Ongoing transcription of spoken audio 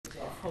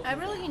I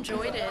really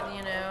enjoyed it,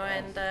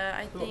 and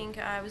I think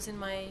I was in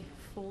my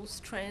full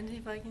strength,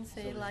 if I can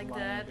say it like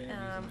that.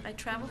 I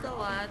traveled a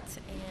lot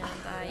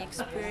and I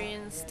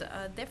experienced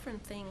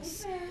different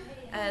things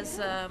as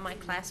my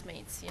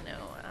classmates.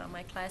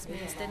 My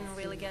classmates didn't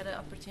really get an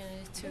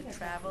opportunity to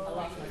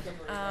travel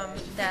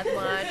that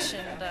much,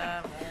 and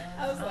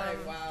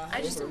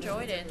I just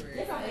enjoyed it.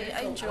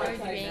 I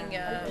enjoyed being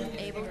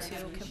able to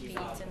compete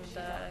and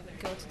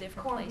go to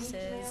different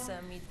places,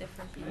 meet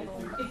different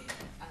people.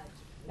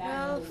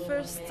 Well,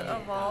 first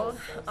of all,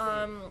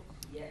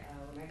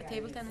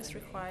 table tennis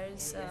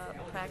requires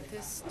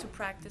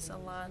practice a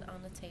lot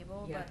on the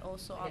table, but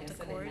also off the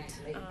court,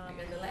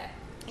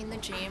 in the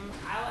gym,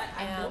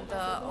 and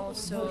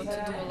also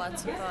to do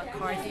lots of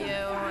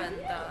cardio.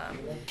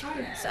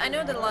 And so I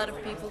know that a lot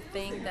of people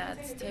think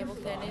that table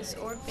tennis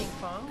or ping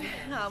pong,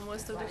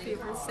 most of the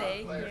people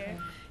say here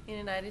in the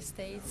United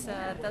States,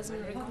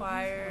 doesn't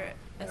require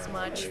as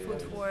much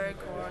footwork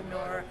or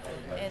nor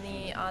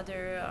any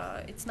other.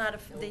 It's not.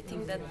 They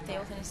think that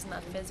table tennis is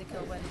not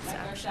physical, but it's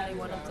actually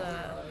one of the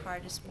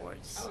hardest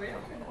sports.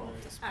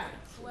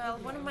 Well,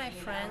 one of my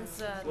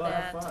friends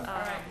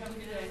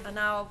that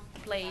now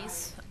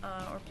plays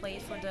or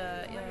played for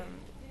the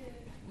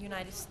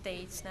United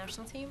States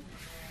national team.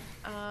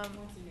 Um,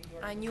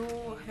 I knew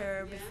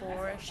her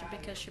before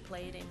because she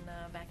played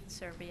back in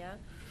Serbia,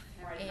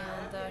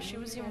 and she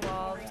was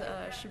involved.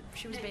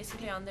 She was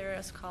basically under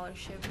a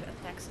scholarship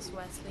at Texas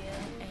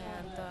Wesleyan,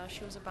 and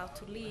she was about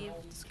to leave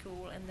the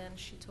school, and then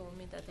she told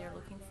me that they're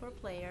looking for a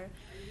player,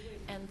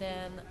 and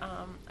then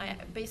I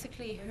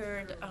basically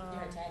heard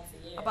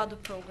about the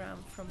program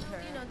from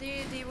her.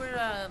 They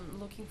were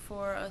looking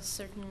for a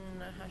certain,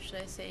 how should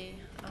I say,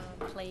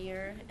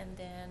 player, and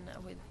then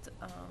with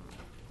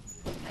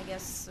I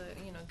guess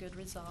good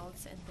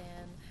results, and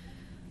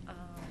then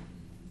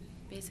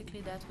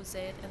basically that was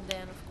it. And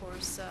then of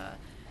course,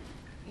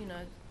 you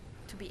know,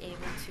 to be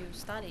able to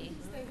study,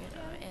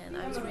 and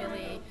I was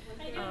really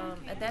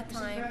at that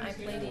time I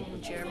played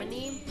in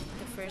Germany,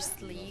 the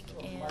first league,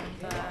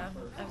 and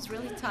I was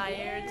really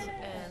tired,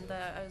 and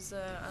I was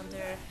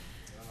under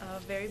a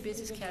very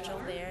busy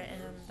schedule there,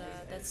 and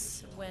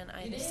that's when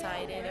I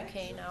decided,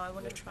 okay, now I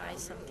want to try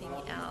something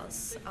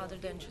else other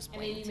than just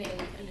playing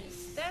table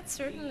tennis. That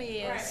certainly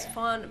is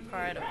fun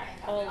part of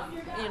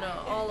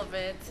all of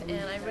it,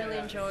 and I really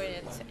enjoyed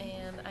it.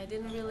 And I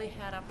didn't really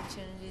had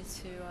opportunity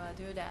to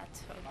do that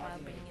while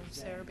being in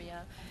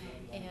Serbia,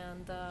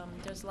 and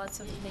there's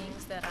lots of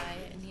things that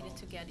I needed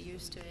to get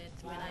used to it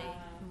when I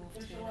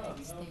moved to the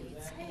United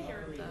States.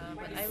 And,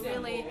 but I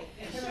really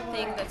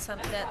think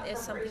that is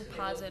something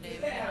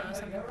positive,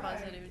 something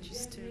positive.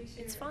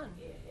 It's fun.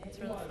 It's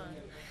really fun.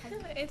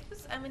 It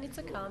was. I mean, it's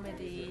a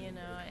comedy, and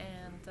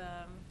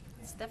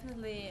it's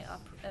definitely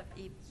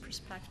a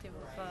perspective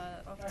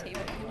of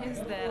table tennis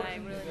that I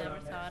really never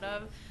thought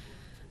of.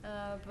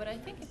 But I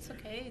think it's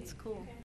okay. It's cool.